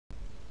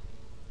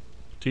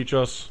Teach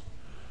us.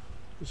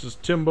 This is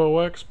Timbo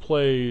X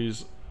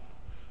plays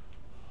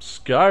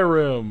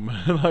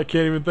Skyrim. I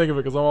can't even think of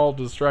it because I'm all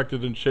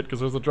distracted and shit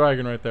because there's a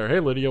dragon right there. Hey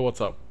Lydia, what's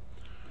up?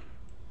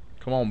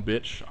 Come on,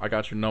 bitch. I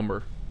got your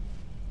number.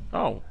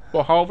 Oh,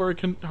 well, how very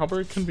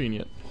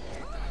convenient.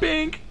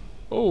 Bink!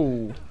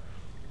 Oh,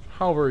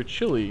 how very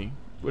chilly.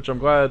 Which I'm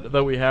glad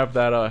that we have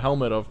that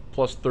helmet of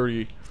plus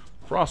 30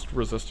 frost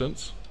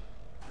resistance.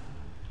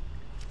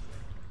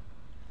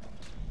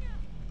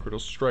 Critical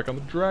strike on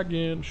the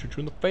dragon. Shoot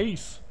you in the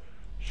face.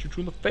 Shoot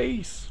you in the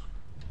face.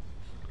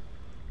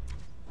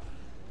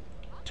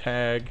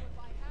 Tag.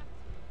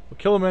 Well,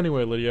 kill him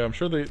anyway, Lydia. I'm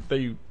sure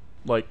they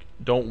like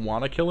don't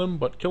want to kill him,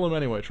 but kill him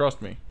anyway.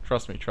 Trust me.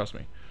 Trust me. Trust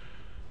me.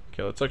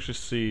 Okay, let's actually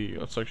see.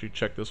 Let's actually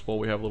check this while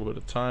we have a little bit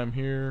of time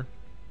here.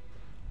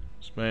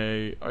 This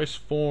may ice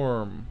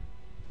form.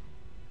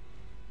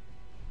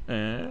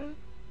 And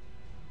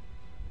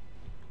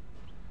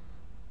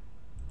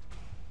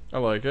I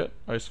like it.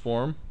 Ice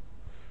form.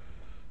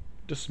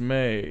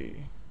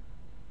 Dismay.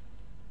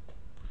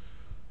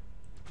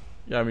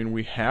 Yeah, I mean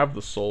we have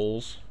the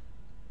souls,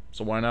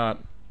 so why not?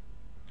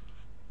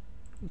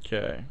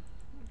 Okay,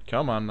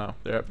 come on now.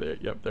 Yep,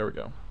 there we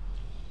go.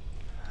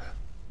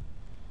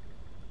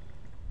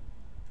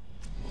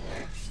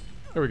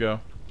 There we go.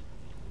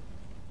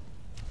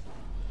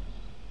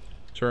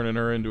 Turning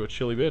her into a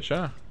chilly bitch,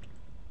 huh?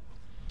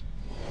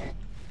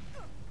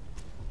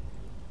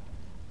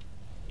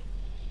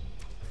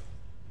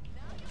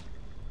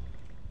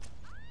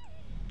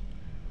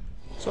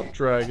 What's up,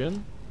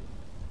 dragon?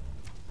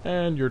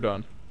 And you're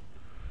done.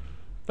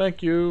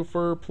 Thank you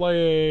for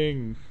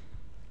playing.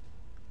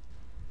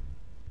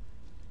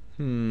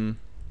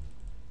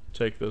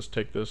 Take this,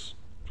 take this.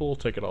 We'll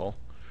take it all.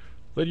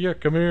 Lydia,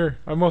 come here.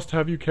 I must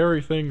have you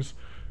carry things.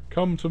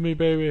 Come to me,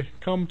 baby.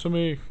 Come to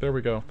me. There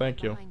we go.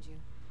 Thank you.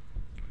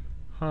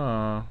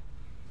 Huh.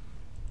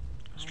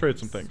 Let's trade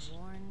some things.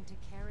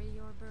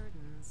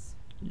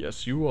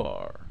 Yes, you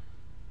are.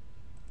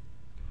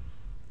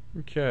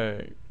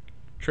 Okay.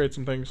 Trade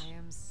some things. I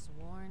am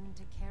sworn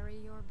to carry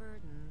your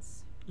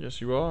burdens.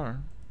 Yes, you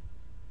are.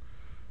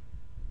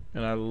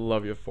 And I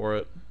love you for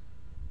it.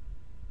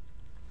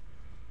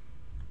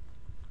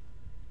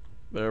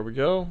 There we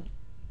go.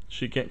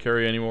 She can't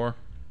carry anymore.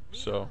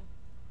 So,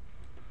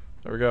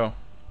 there we go.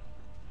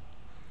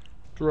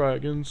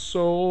 Dragon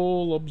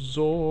soul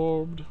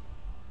absorbed.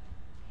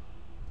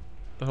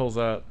 The hell's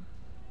that?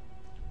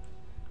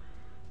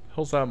 The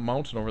hell's that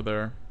mountain over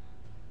there?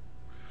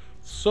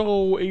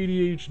 So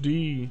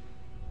ADHD.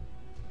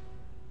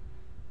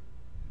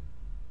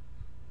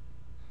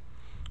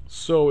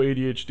 So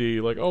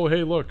ADHD. Like, oh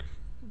hey, look.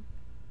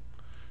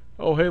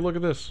 Oh hey, look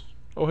at this.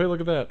 Oh hey,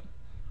 look at that.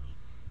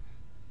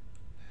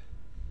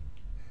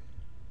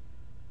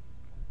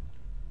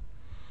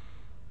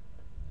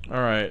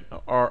 Alright,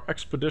 our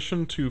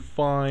expedition to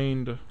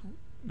find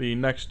the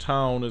next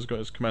town is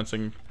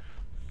commencing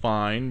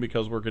fine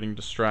because we're getting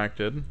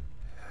distracted.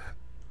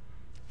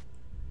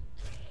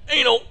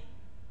 Anal!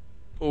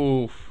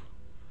 Oof.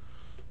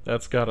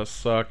 That's gotta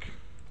suck.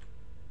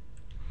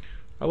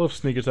 I love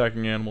sneak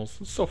attacking animals.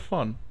 It's so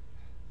fun.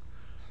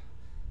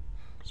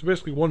 So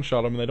basically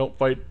one-shot them and they don't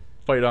fight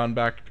on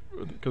back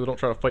because they don't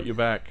try to fight you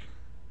back.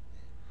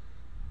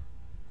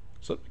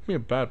 Does that make me a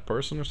bad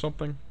person or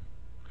something?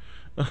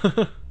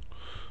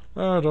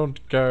 I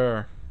don't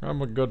care.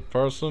 I'm a good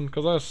person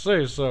because I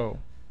say so.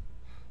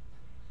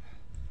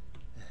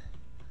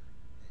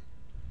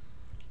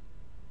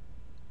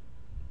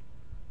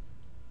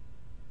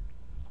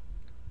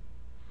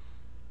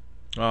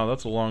 Oh,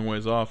 that's a long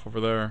ways off over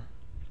there.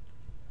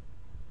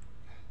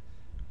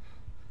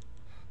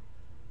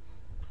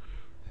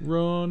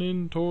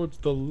 Running towards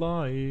the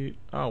light.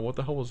 Oh, what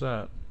the hell was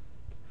that?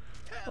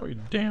 Oh, you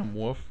damn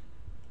wolf.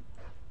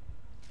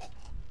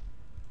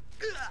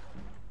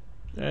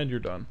 And you're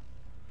done.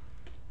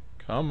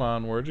 Come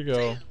on, where'd you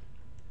go?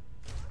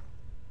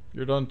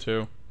 You're done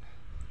too.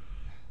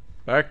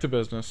 Back to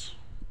business.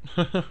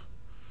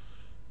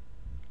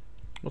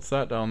 What's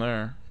that down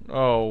there?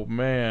 Oh,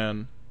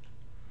 man.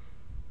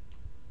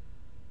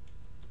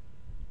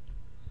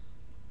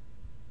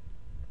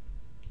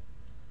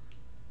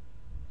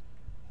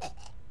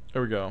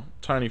 There we go.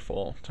 Tiny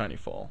fall, tiny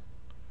fall.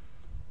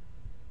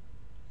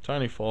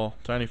 Tiny fall,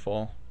 tiny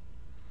fall.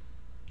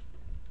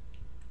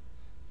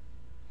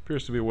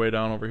 Appears to be way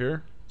down over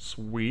here.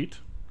 Sweet.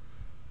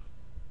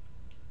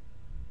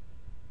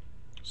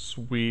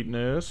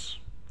 Sweetness.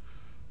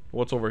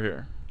 What's over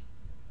here?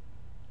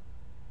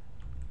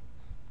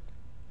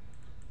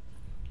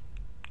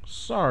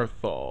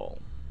 Sarthal.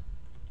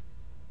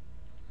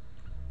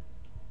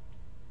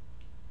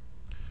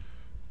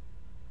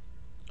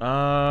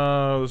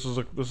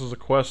 This is a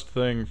quest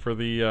thing for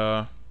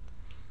the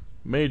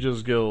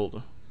Mages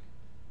Guild.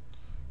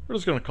 We're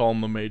just gonna call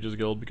them the Mages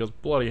Guild because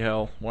bloody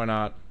hell, why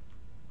not?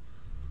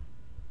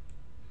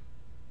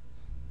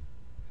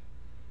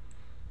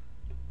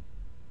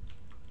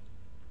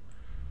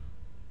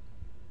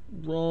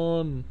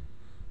 Run.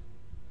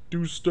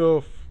 Do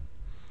stuff.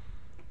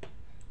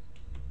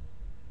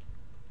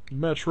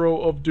 Metro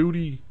of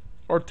Duty.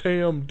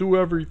 Arteum, do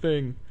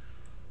everything.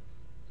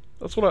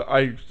 That's what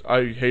I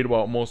hate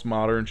about most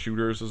modern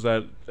shooters, is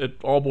that it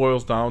all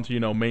boils down to, you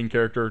know, main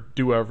character,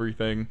 do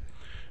everything.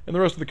 And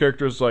the rest of the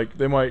characters, like,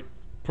 they might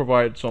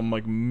provide some,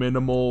 like,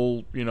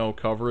 minimal, you know,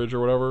 coverage or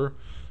whatever.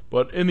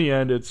 But in the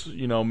end, it's,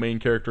 you know, main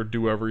character,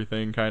 do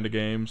everything kind of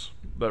games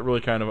that really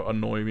kind of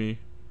annoy me.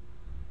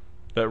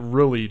 That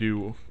really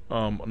do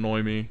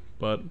annoy me.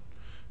 But,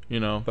 you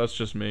know, that's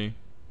just me.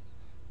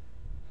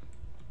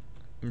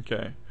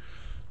 Okay.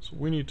 So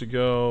we need to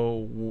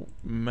go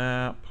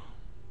map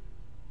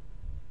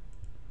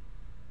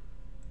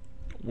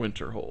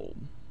Winterhold.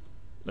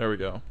 There we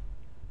go.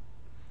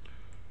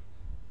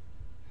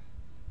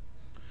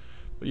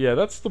 But yeah,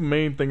 that's the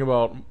main thing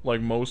about like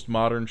most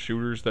modern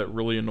shooters that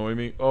really annoy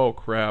me. Oh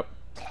crap.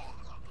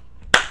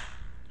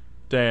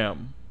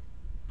 Damn.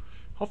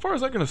 How far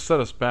is that gonna set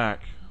us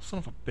back? Son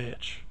of a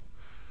bitch.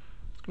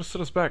 It's gonna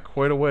set us back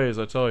quite a ways,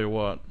 I tell you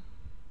what.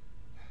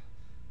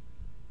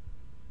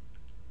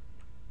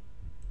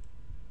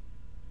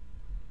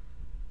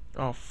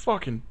 Oh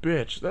fucking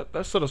bitch.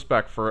 That set us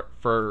back for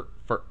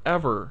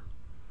forever.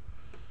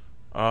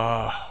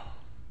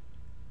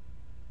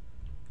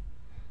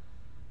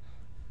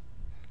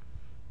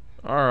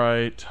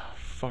 Alright.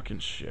 Fucking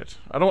shit.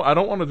 I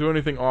don't want to do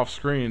anything off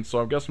screen,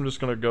 so I guess I'm just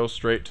gonna go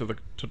straight to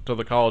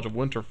the College of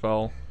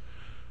Winterfell.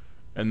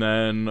 And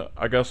then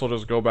I guess I'll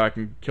just go back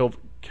and kill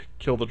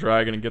the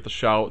dragon and get the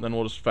shout, and then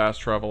we'll just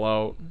fast travel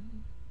out.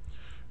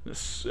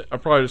 I'm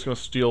probably just gonna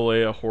steal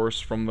a horse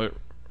from the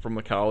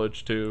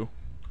college too.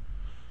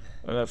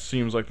 And that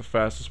seems like the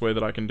fastest way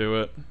that I can do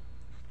it.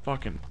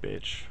 Fucking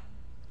bitch.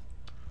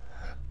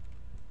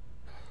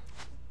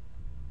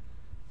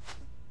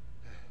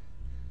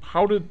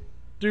 How did...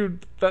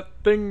 Dude, that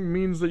thing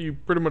means that you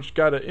pretty much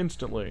got it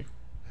instantly.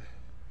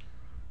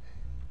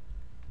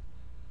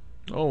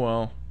 Oh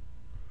well.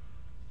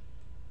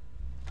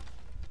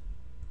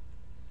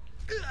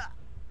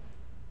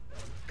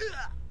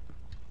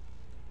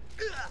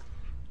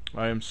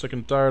 I am sick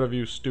and tired of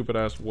you, stupid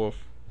ass wolf.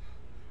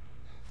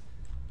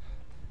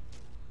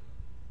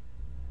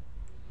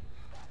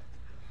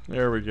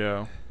 There we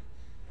go.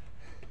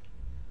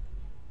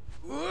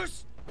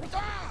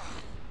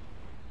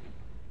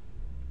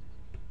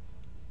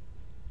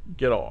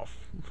 Get off.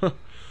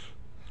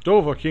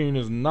 Dovahkiin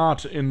is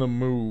not in the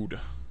mood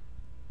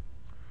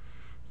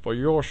for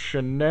your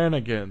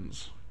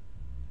shenanigans.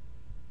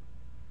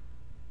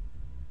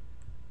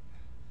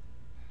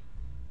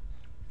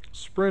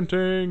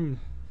 Sprinting.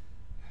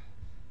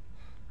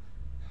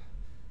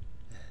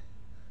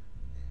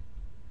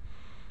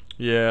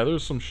 Yeah,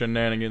 there's some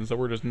shenanigans that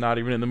we're just not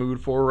even in the mood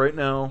for right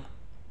now.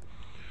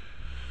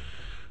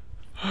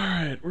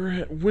 Alright, we're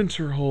at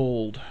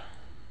Winterhold.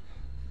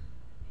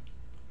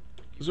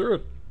 Is there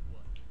a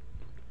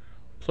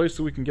place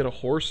that we can get a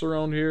horse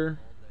around here?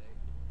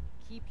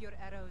 Keep your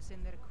arrows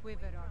in their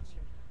quiver,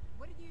 Archer.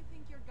 Where do you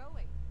think you're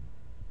going?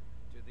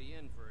 To the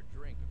inn for a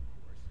drink, of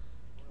course.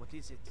 What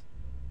is it?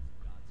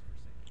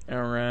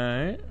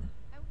 Alright.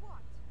 And what?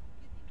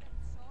 You think that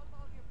will solve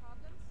all your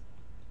problems?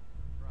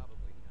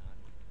 Probably not,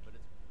 but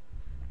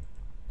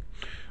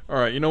it's...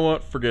 Alright, you know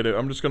what? Forget it.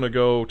 I'm just gonna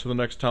go to the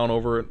next town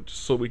over it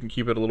just so we can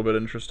keep it a little bit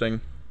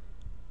interesting.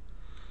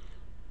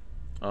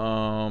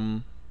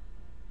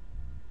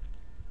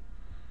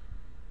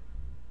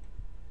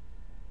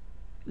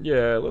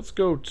 Yeah, let's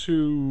go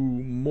to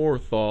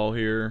Morthal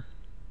here.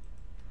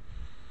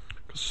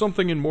 'Cause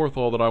something in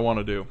Morthal that I want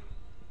to do.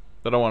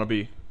 That I want to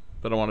be.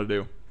 That I want to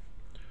do.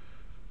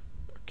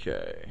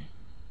 Okay.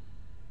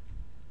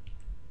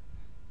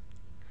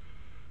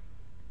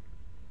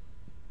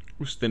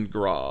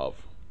 Ustengrav.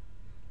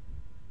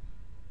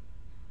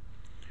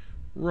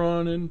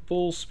 Running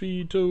full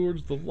speed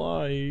towards the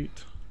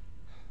light.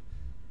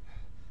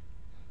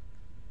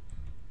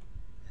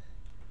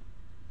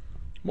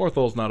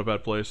 Morthal's not a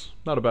bad place.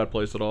 Not a bad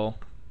place at all.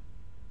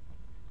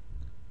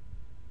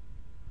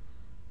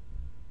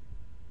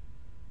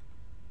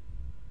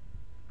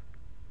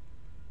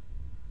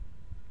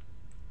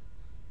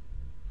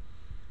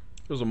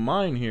 There's a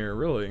mine here,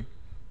 really.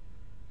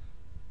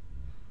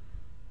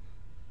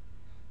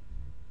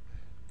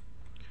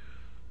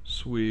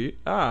 Sweet.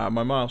 Ah,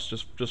 my mouse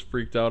just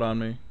freaked out on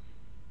me.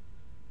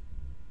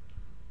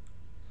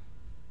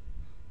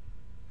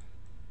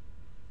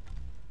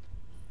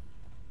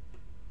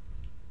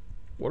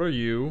 What are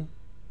you?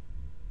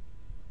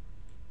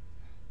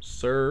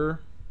 Sir?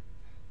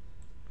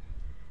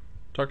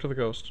 Talk to the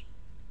ghost.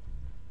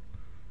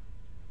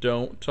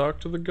 Don't talk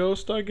to the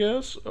ghost, I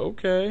guess?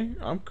 Okay,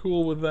 I'm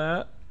cool with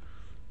that.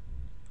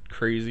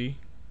 Crazy.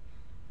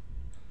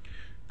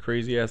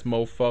 Crazy ass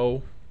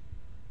mofo.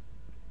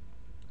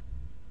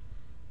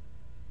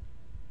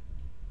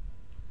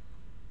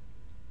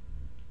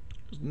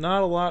 There's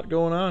not a lot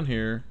going on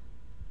here.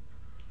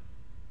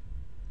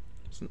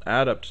 It's an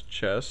adept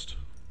chest.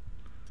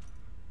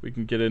 We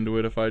can get into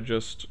it if I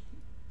just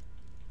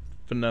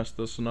finesse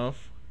this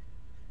enough.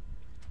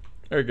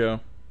 There you go.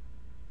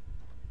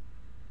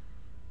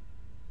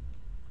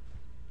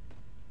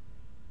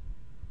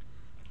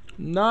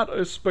 Not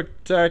a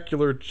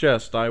spectacular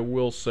chest, I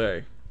will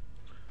say.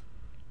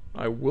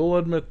 I will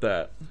admit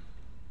that.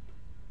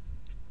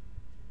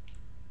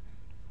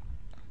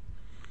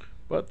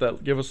 But that'll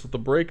give us the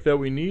break that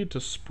we need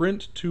to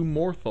sprint to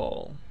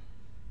Morthal.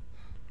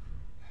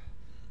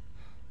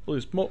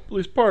 At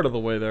least part of the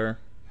way there.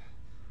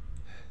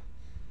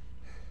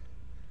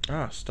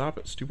 Ah, stop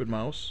it, stupid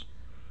mouse.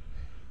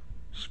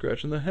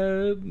 Scratching the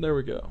head. There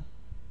we go.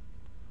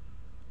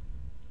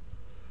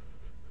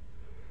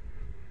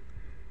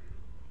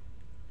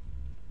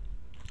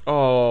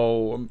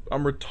 Oh,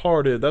 I'm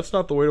retarded. That's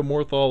not the way to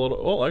Morthal at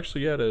all. Oh,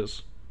 actually, yeah, it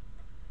is.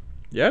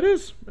 Yeah, it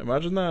is.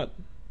 Imagine that.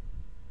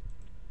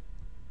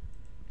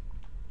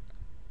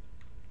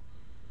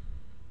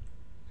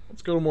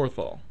 Let's go to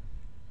Morthal.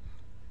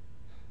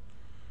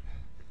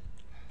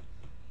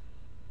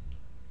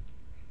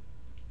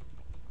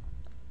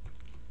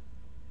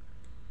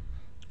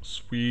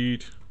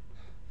 Sweet.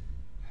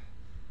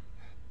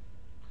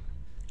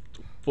 It's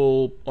a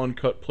full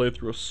uncut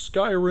playthrough of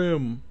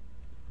Skyrim.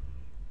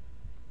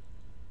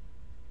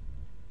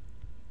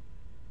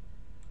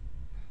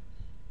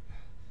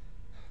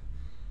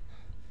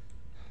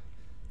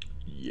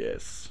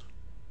 Yes.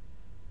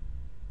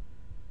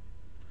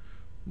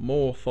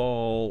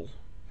 Morthal.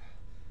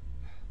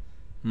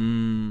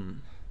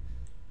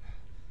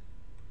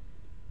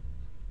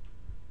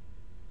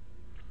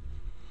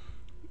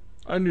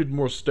 I need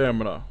more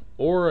stamina,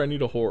 or I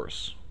need a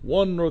horse.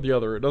 One or the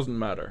other, it doesn't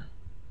matter.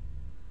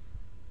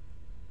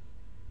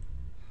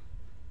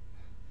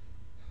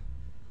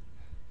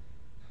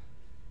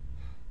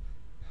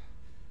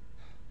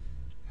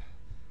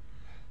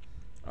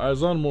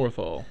 Eyes on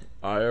Morthal.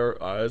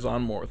 Eyes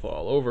on Morthal.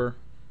 Over.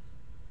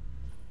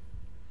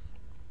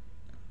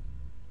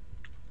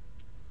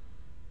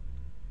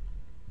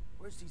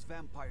 Where's these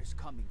vampires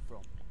coming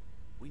from?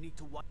 We need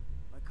to watch.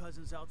 My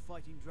cousin's out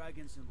fighting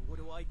dragons, and what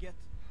do I get?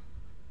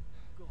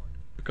 God.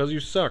 Because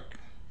you suck.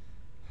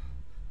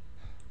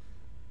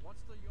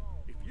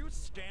 If you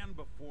stand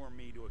before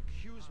me to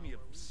accuse me of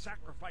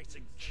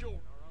sacrificing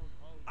children,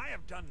 I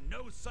have done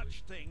no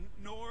such thing,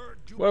 nor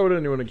do. Why would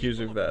anyone accuse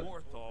you of that?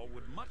 Morthal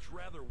would much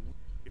rather,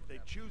 if they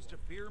choose to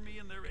fear me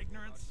in their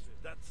ignorance,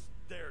 that's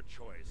their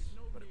choice.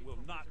 But it will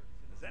not,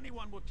 as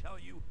anyone will tell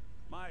you,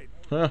 my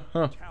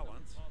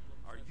talents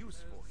are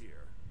useful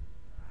here.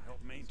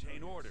 Help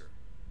maintain order.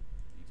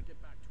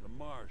 The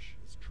marsh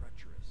is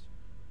treacherous.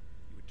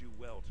 You would do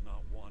well to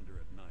not wander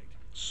at night.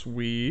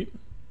 Sweet.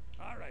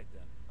 All right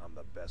then. I'm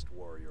the best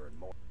warrior in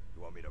more.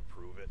 You want me to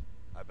prove it?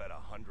 I bet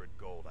 100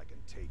 gold I can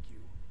take you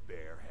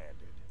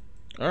barehanded.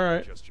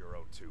 Alright. Just your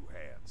own 2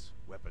 hands.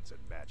 Weapons and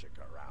magic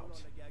are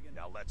out.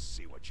 Now let's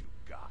see what you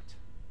got.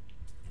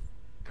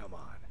 Come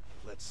on,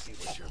 let's see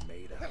what you're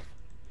made of.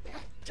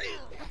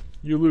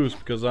 You lose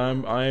because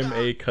I'm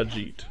a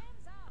Khajiit.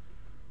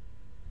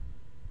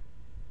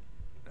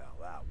 Now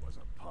that was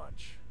a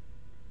punch.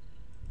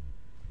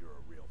 You're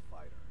a real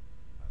fighter.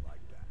 I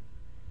like that.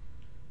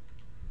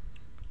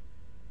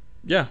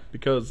 Yeah,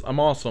 because I'm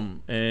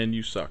awesome and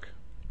you suck.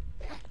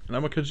 And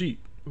I'm a Khajiit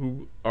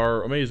who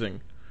are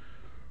amazing.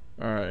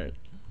 Alright.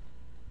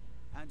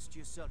 Hands to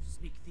yourself,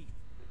 sneak thief.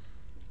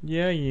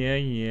 Yeah.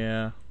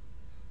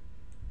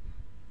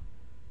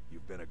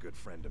 You've been a good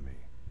friend to me.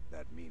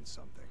 That means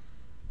something.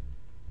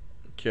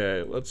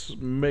 Okay, let's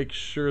make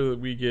sure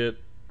that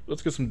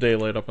let's get some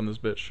daylight up on this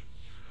bitch.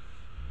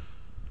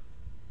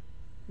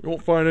 You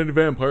won't find any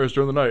vampires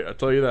during the night, I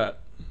tell you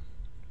that.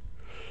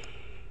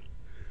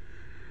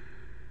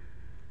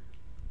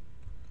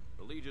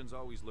 The Legion's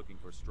always looking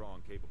for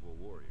strong, capable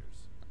warriors.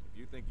 If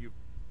you think you've...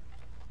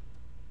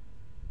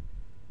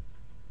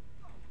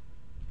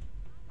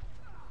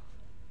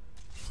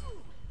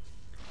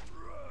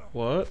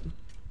 What?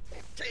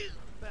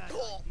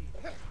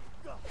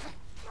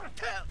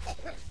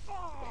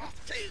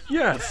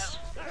 Yes!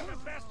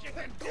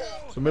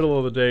 It's the middle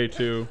of the day,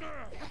 too.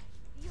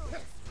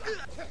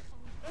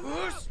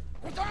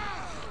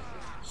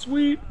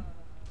 Sweet!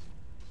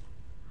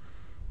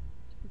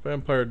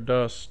 Vampire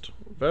dust.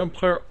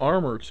 Vampire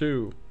armor,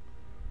 too.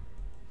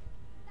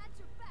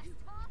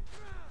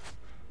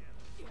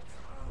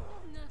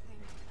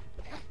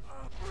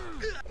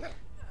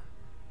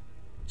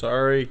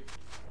 Sorry.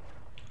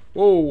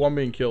 Whoa, I'm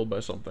being killed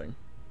by something.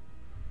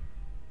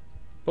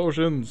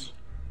 Potions.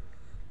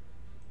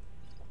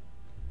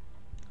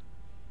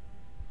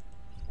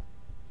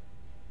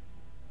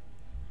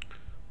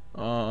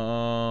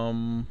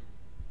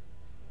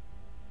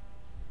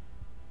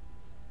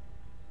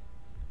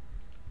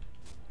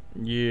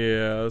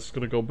 Yeah, this is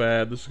gonna go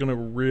bad. This is gonna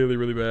go really,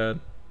 really bad.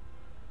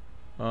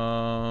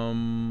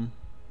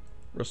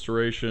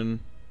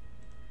 Restoration.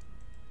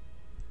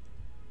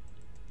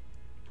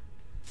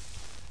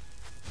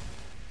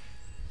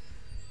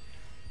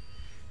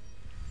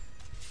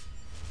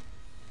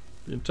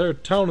 The entire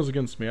town is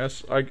against me. I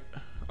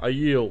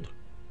yield.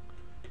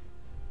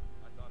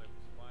 I thought it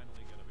was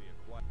finally gonna be a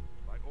quiet...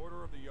 By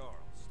order of the Jarl,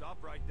 stop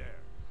right there.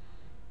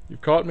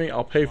 You've caught me.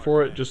 I'll pay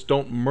for it. Just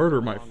don't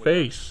murder my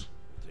face.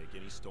 Take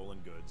any stolen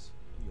goods,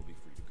 and you'll be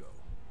free to go.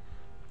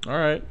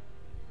 Alright.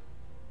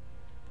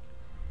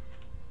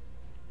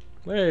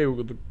 Hey,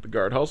 the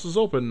guardhouse is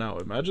open now.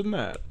 Imagine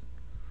that.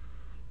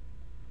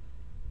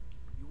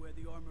 You wear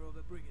the armor of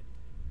a brigand.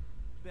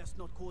 Best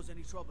not cause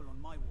any trouble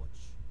on my watch.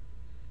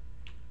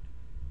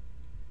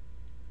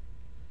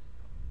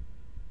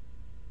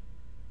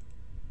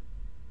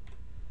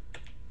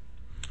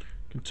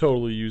 Can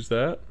totally use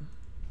that.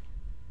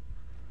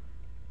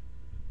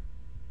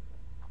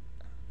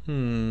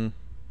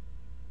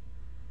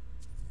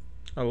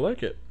 I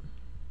like it.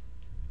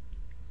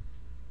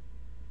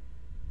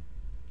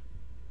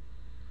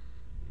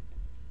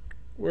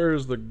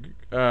 Where's the...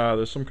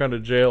 there's some kind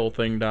of jail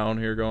thing down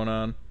here going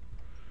on.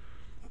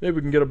 Maybe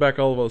we can get back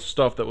all of the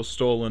stuff that was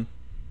stolen.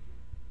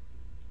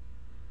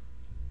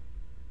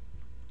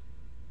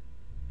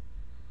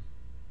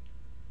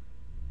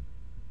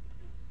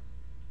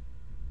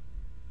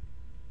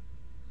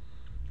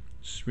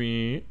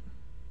 Sweet.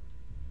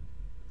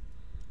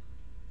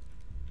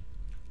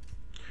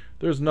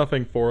 There's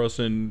nothing for us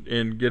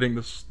in getting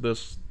this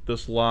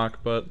lock,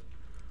 but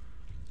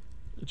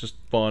it's just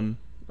fun,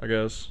 I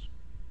guess.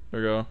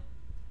 There we go.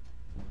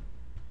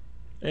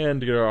 And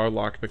to get our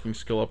lockpicking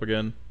skill up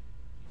again.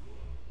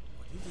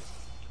 What is it?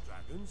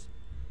 Dragons?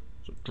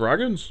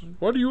 Dragons?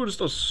 Why do you just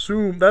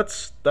assume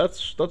that's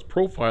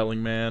profiling,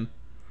 man?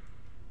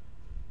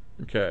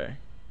 Okay.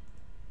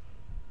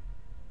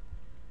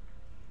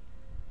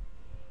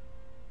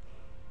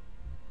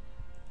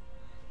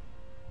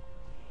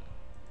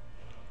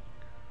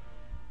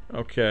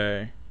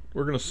 Okay.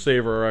 We're gonna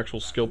save our actual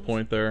skill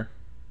point there.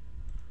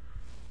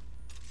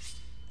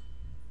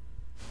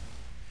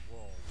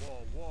 Whoa,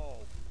 whoa, whoa.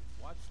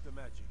 Watch the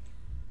magic.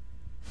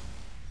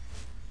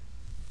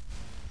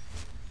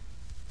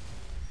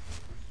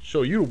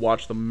 Show you to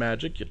watch the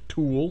magic, you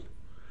tool.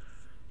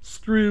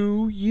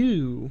 Screw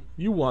you.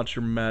 You watch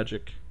your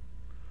magic.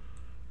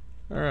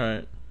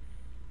 Alright.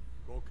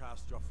 Go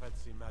cast your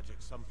fancy magic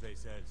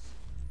someplace else.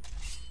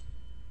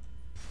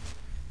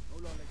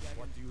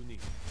 What do you need?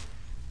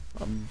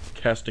 I'm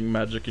casting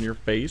magic in your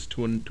face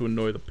to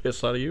annoy the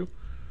piss out of you.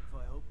 If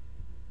I hope.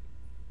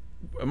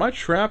 Am I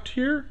trapped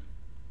here?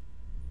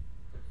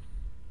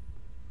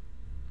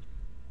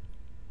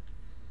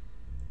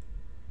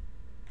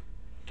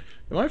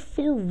 Am I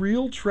for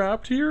real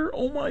trapped here?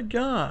 Oh my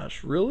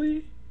gosh,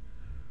 really?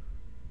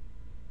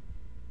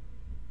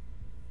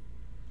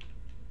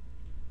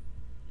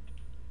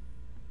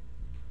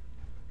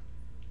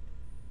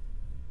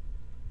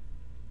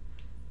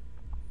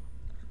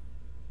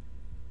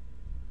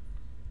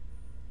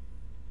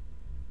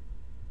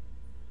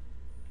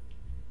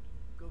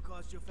 Go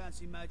cast your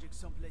fancy magic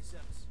someplace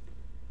else.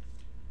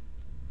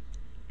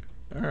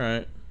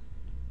 Alright.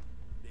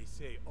 They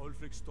say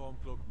Ulfric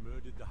Stormcloak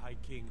murdered the High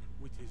King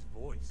with his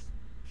voice.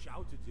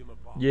 Shouted him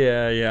apart.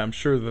 Yeah, I'm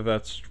sure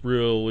that's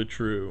really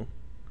true.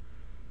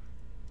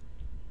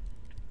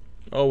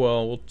 Oh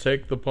well, we'll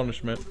take the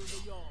punishment.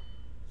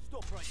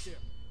 Stop right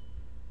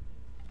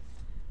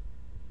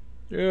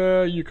there.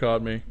 Yeah, you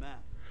caught me. Man.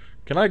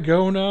 Can I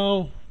go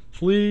now?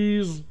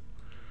 Please?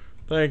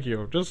 Thank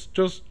you.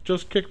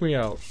 Just kick me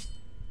out.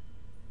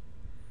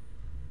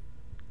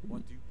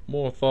 What do you...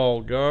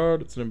 Morthal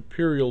guard. It's an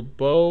imperial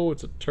bow.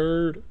 It's a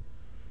turd.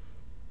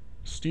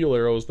 Steel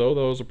arrows though.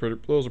 Those are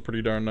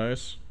pretty darn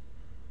nice.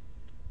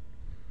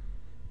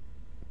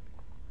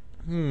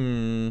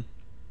 I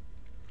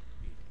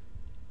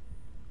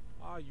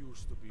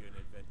used to be an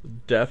adventurer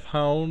Death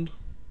hound.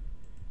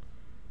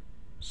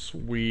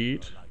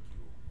 Sweet. like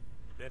you.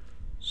 That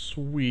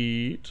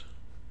Sweet.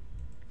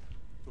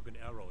 took an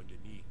arrow in the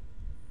knee.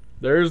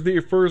 There's the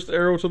first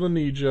arrow to the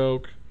knee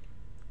joke.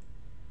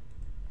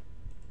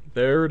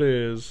 There it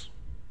is.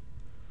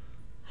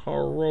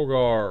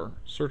 Harogar.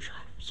 Search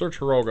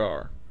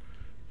Harogar.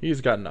 He's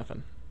got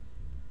nothing.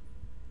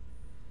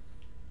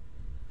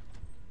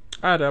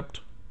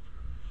 Adept.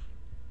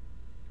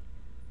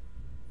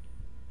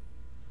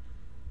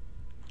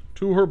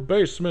 To her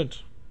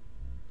basement.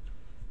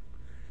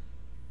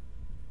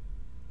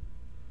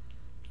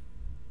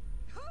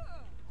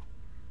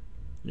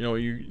 You know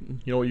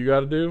what you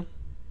gotta do?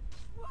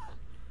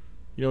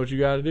 You know what you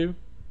gotta do?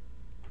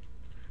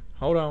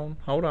 Hold on.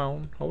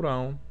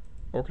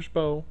 Orcish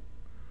bow.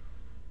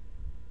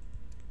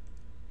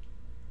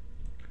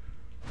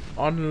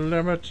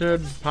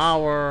 Unlimited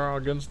power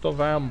against the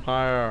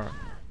vampire.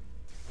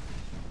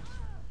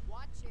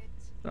 Watch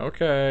it.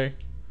 Okay.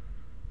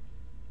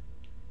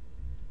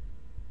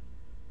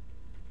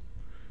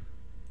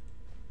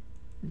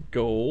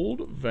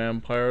 Gold,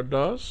 vampire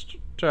dust,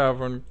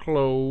 tavern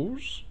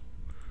clothes,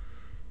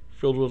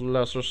 filled with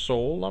lesser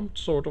soul. I'm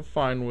sort of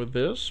fine with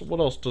this. What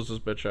else does this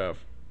bitch have?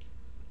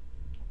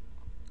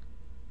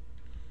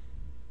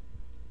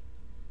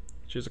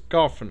 She's a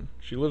coffin.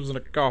 She lives in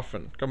a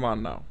coffin. Come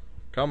on now.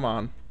 Come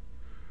on.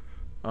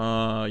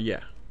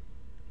 Yeah.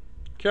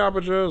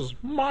 Cabbages!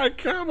 My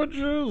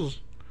cabbages!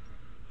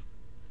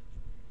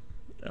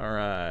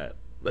 Alright.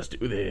 Let's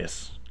do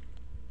this.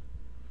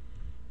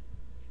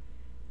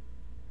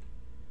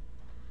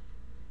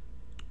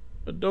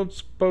 I don't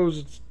suppose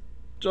it's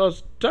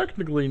just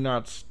technically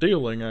not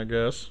stealing, I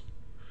guess.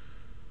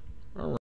 Alright.